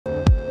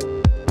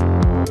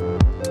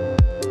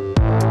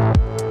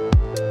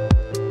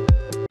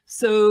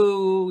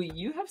So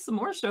you have some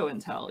more show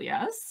and tell,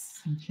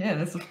 yes?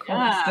 Yes, of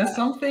course. There's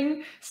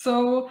something.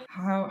 So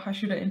how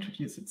should I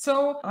introduce it?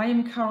 So I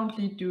am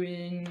currently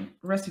doing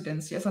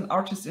residency as an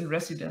artist in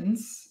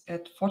residence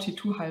at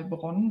 42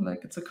 Heilbronn.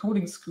 Like, it's a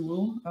coding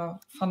school,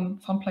 fun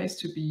place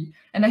to be.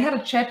 And I had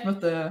a chat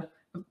with the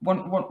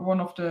one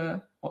of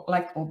the,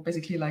 like, or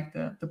basically like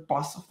the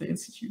boss of the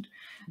institute,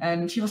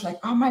 and he was like,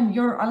 "Oh man,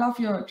 I love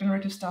your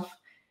generative stuff.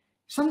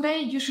 Someday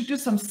you should do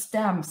some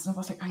stamps." And I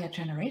was like, "Oh yeah,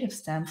 generative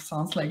stamps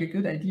sounds like a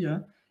good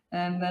idea."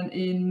 And then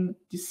in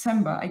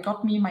December, I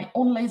got me my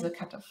own laser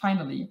cutter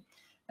finally.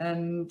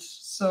 And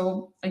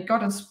so I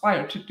got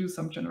inspired to do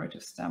some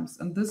generative stamps.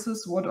 And this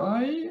is what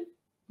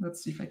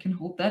let's see if I can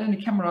hold that in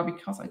the camera,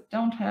 because I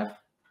don't have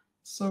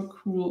so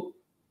cool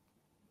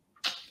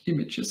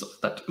images of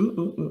that.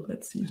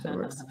 Let's see if that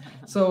works.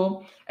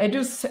 So I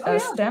do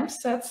stamp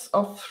sets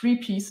of 3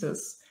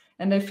 pieces,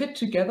 and they fit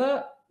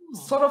together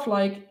sort of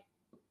like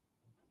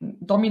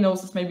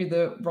dominoes is maybe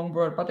the wrong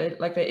word, but they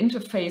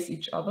interface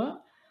each other.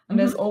 And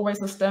there's always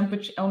a stamp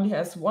which only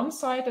has one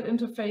side that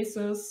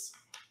interfaces,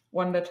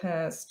 one that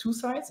has 2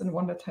 sides, and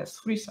one that has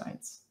 3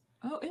 sides.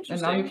 Oh, interesting.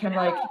 And now you can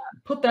like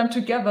put them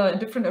together in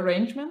different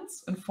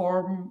arrangements and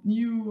form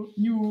new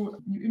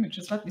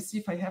images. Let me see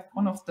if I have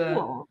one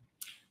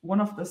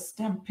of the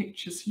stamp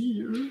pictures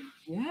here.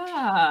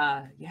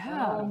 Yeah.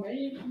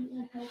 Maybe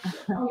I have.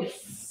 Oh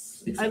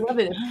yes. I love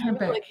it. It's kind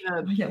of like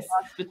a cross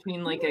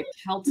between like a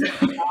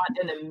Celtic knot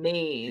and a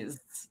maze.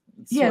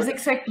 Yes,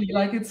 exactly.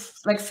 Like,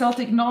 it's like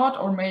Celtic knot,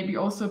 or maybe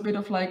also a bit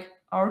of like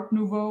Art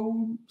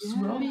Nouveau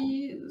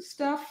swirly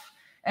stuff.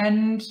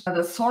 And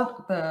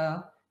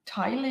the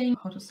tiling,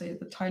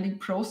 the tiling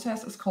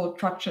process is called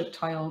Trudget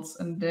tiles.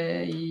 And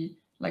they,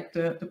 like,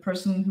 the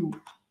person who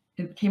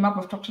came up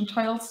with Trudget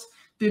tiles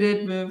did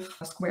it with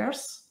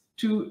squares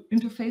to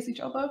interface each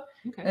other,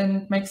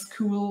 and makes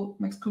cool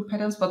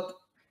patterns. But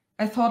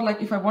I thought,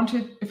 like, if I want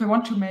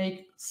to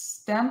make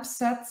stamp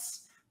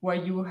sets where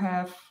you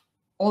have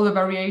all the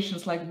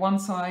variations, like 1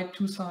 side,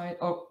 2 sides,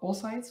 or all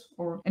sides,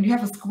 and you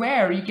have a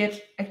square, you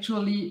get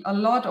actually a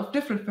lot of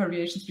different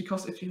variations,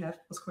 because if you have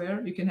a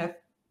square, you can have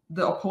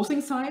the opposing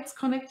sides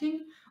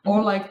connecting,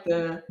 or like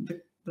the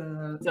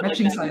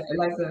matching side,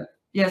 like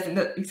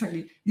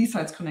exactly, these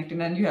sides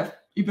connecting, and you have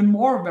even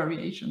more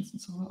variations.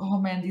 And so, oh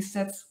man, these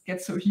sets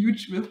get so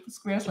huge with the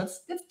squares. Let's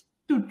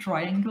do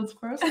triangles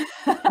first.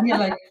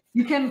 Like,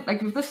 you can,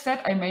 like, with this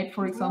set I made,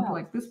 for example,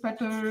 like this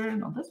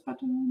pattern or this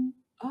pattern.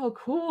 Oh,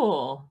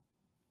 cool.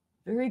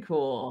 Very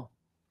cool.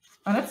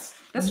 And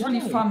that's really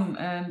fun.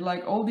 And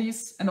like all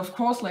these, and of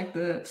course, like,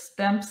 the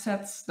stamp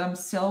sets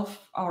themselves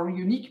are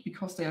unique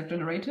because they are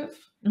generative.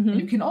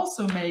 You can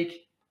also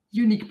make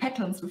unique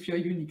patterns with your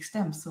unique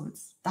stamps, so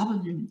it's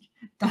double unique,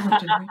 double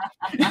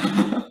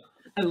generative.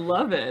 I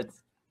love it.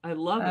 I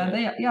love it.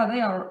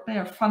 They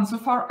are fun. So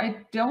far,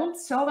 I don't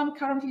sell them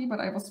currently,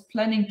 but I was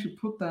planning to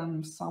put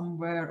them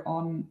somewhere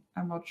on,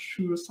 I'm not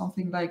sure,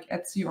 something like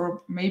Etsy,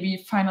 or maybe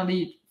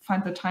finally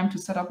find the time to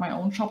set up my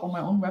own shop on my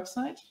own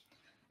website.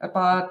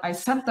 But I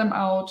sent them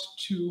out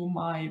to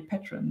my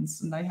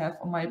patrons, and I have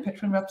on my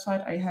patron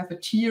website, I have a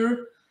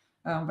tier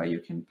where you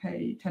can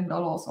pay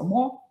 $10 or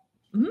more,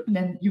 and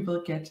then you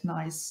will get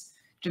nice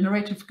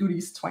generative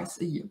goodies twice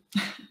a year.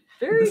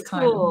 Very this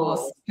time cool. It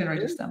was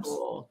generative stamps.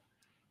 Cool.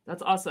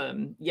 That's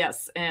awesome.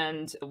 Yes,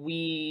 and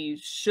we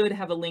should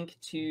have a link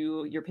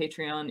to your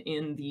Patreon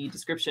in the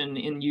description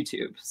in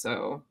YouTube.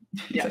 So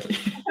yeah,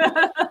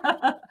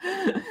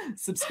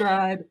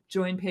 subscribe,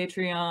 join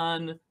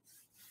Patreon,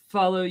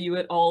 follow you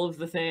at all of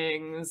the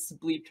things,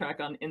 Bleeptrack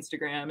on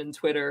Instagram and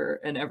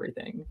Twitter and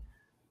everything.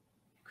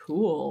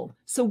 Cool.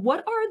 So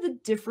what are the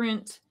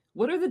different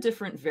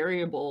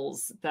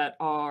variables that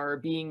are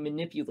being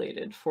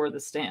manipulated for the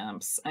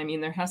stamps? I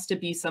mean, there has to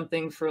be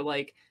something for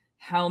like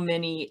how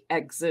many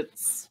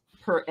exits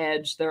per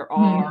edge there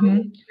are,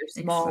 they're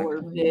small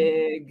or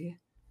big.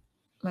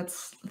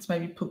 Let's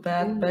maybe put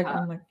that back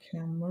on the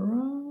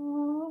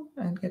camera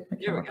and get my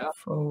camera to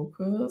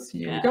focus.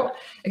 Here we go.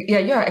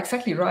 Yeah,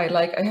 exactly right.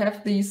 Like, I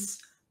have these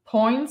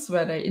points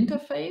where they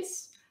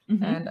interface,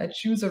 and I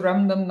choose a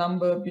random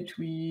number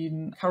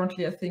between,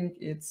 currently I think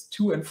it's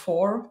 2 and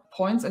 4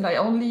 points, and I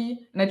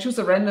choose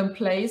a random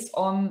place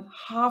on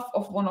half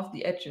of one of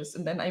the edges,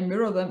 and then I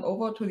mirror them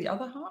over to the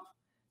other half.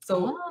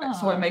 So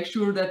I make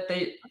sure that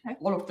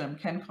all of them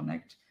can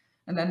connect.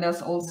 And then there's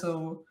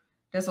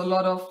a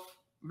lot of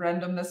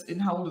randomness in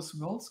how the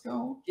swirls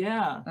go.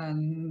 Yeah.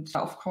 And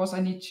of course, I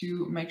need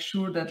to make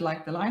sure that,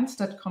 like, the lines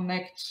that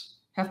connect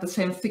have the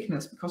same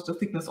thickness, because the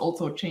thickness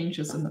also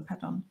changes in the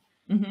pattern.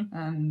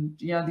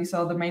 And yeah, these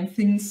are the main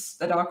things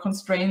that are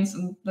constraints,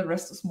 and the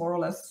rest is more or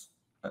less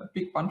a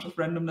big bunch of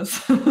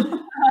randomness.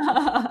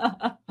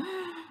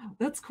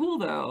 That's cool,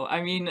 though.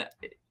 I mean,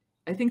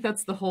 I think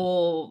that's the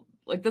whole,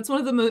 like, that's one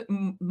of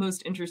the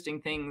most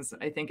interesting things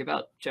I think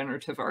about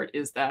generative art,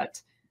 is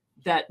that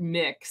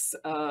mix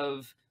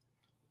of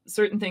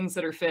certain things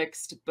that are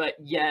fixed, but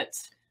yet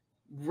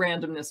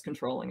randomness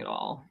controlling it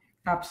all.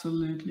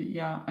 Absolutely,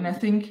 yeah. And I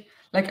think,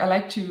 like, I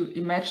like to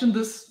imagine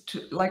this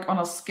to like on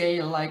a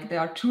scale, like there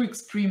are two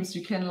extremes.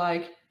 You can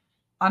like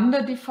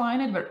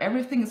underdefine it where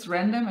everything is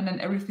random and then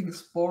everything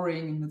is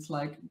boring and it's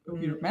like a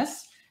weird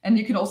mess. And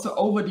you can also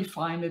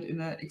overdefine it in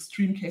an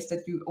extreme case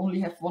that you only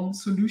have one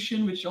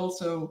solution, which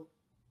also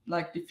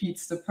like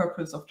defeats the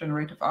purpose of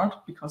generative art,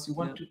 because you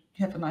want to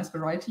have a nice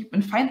variety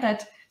and find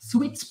that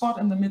sweet spot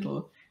in the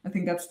middle. I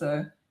think that's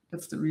the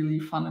really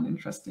fun and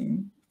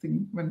interesting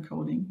thing when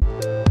coding.